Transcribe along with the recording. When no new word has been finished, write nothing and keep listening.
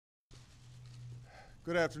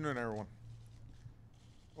Good afternoon, everyone.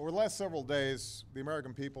 Over the last several days, the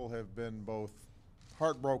American people have been both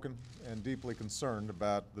heartbroken and deeply concerned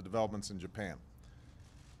about the developments in Japan.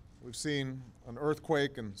 We've seen an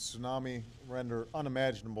earthquake and tsunami render an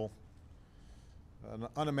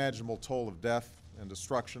unimaginable toll of death and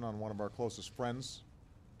destruction on one of our closest friends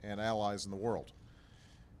and allies in the world.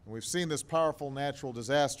 And we've seen this powerful natural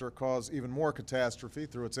disaster cause even more catastrophe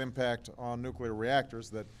through its impact on nuclear reactors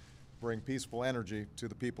that bring peaceful energy to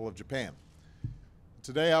the people of Japan.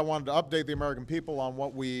 Today, I wanted to update the American people on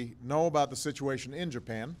what we know about the situation in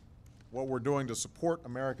Japan, what we're doing to support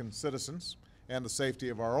American citizens and the safety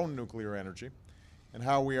of our own nuclear energy, and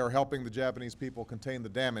how we are helping the Japanese people contain the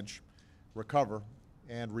damage, recover,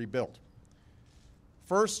 and rebuild.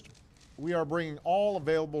 First, we are bringing all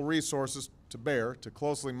available resources to bear to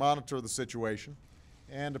closely monitor the situation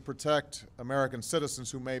and to protect American citizens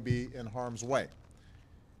who may be in harm's way.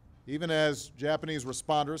 Even as Japanese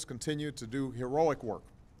responders continue to do heroic work,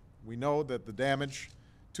 we know that the damage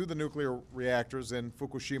to the nuclear reactors in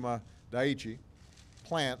Fukushima Daiichi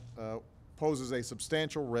plant poses a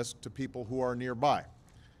substantial risk to people who are nearby.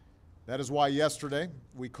 That is why yesterday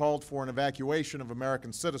we called for an evacuation of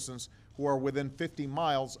American citizens who are within 50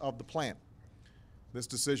 miles of the plant. This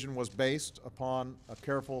decision was based upon a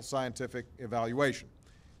careful scientific evaluation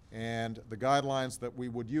and the guidelines that we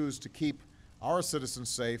would use to keep our citizens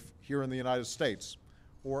safe here in the United States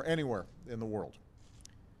or anywhere in the world.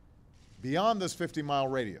 Beyond this 50-mile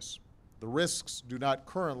radius, the risks do not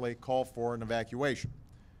currently call for an evacuation,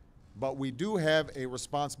 but we do have a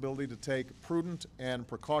responsibility to take prudent and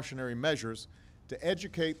precautionary measures to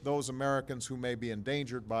educate those Americans who may be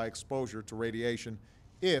endangered by exposure to radiation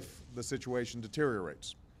if the situation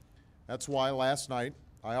deteriorates. That's why last night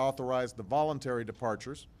I authorized the voluntary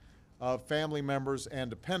departures of family members and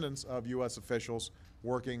dependents of U.S. officials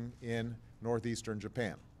working in northeastern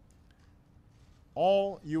Japan.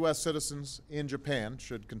 All U.S. citizens in Japan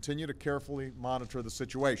should continue to carefully monitor the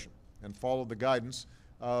situation and follow the guidance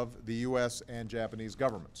of the U.S. and Japanese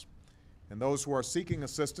governments. And those who are seeking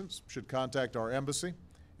assistance should contact our embassy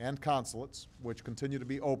and consulates, which continue to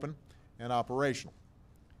be open and operational.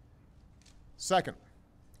 Second,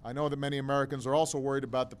 I know that many Americans are also worried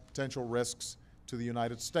about the potential risks to the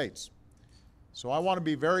United States. So I want to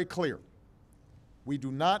be very clear. We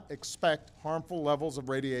do not expect harmful levels of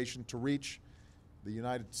radiation to reach the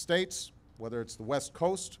United States, whether it's the West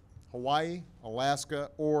Coast, Hawaii,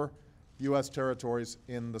 Alaska, or U.S. territories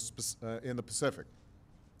in the Pacific.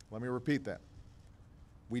 Let me repeat that.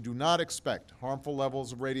 We do not expect harmful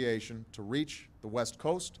levels of radiation to reach the West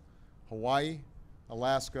Coast, Hawaii,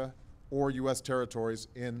 Alaska, or U.S. territories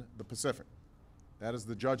in the Pacific. That is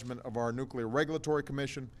the judgment of our Nuclear Regulatory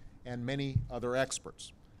Commission and many other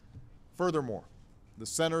experts. Furthermore, the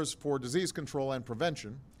Centers for Disease Control and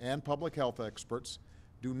Prevention and public health experts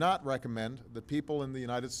do not recommend that people in the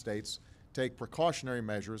United States take precautionary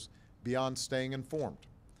measures beyond staying informed.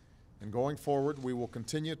 And going forward, we will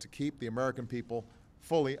continue to keep the American people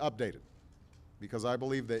fully updated, because I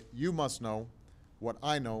believe that you must know what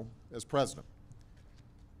I know as president.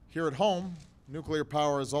 Here at home, nuclear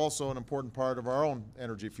power is also an important part of our own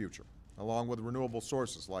energy future, along with renewable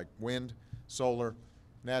sources like wind, solar,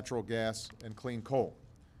 natural gas, and clean coal.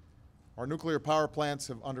 Our nuclear power plants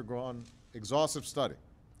have undergone exhaustive study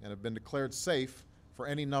and have been declared safe for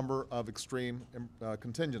any number of extreme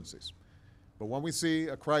contingencies. But when we see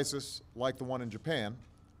a crisis like the one in Japan,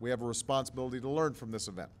 we have a responsibility to learn from this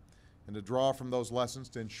event and to draw from those lessons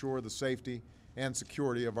to ensure the safety and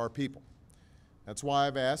security of our people. That's why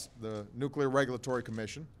I've asked the Nuclear Regulatory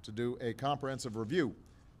Commission to do a comprehensive review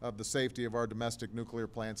of the safety of our domestic nuclear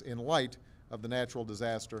plants in light of the natural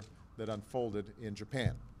disaster that unfolded in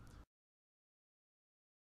Japan.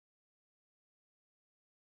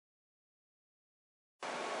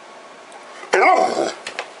 Plume!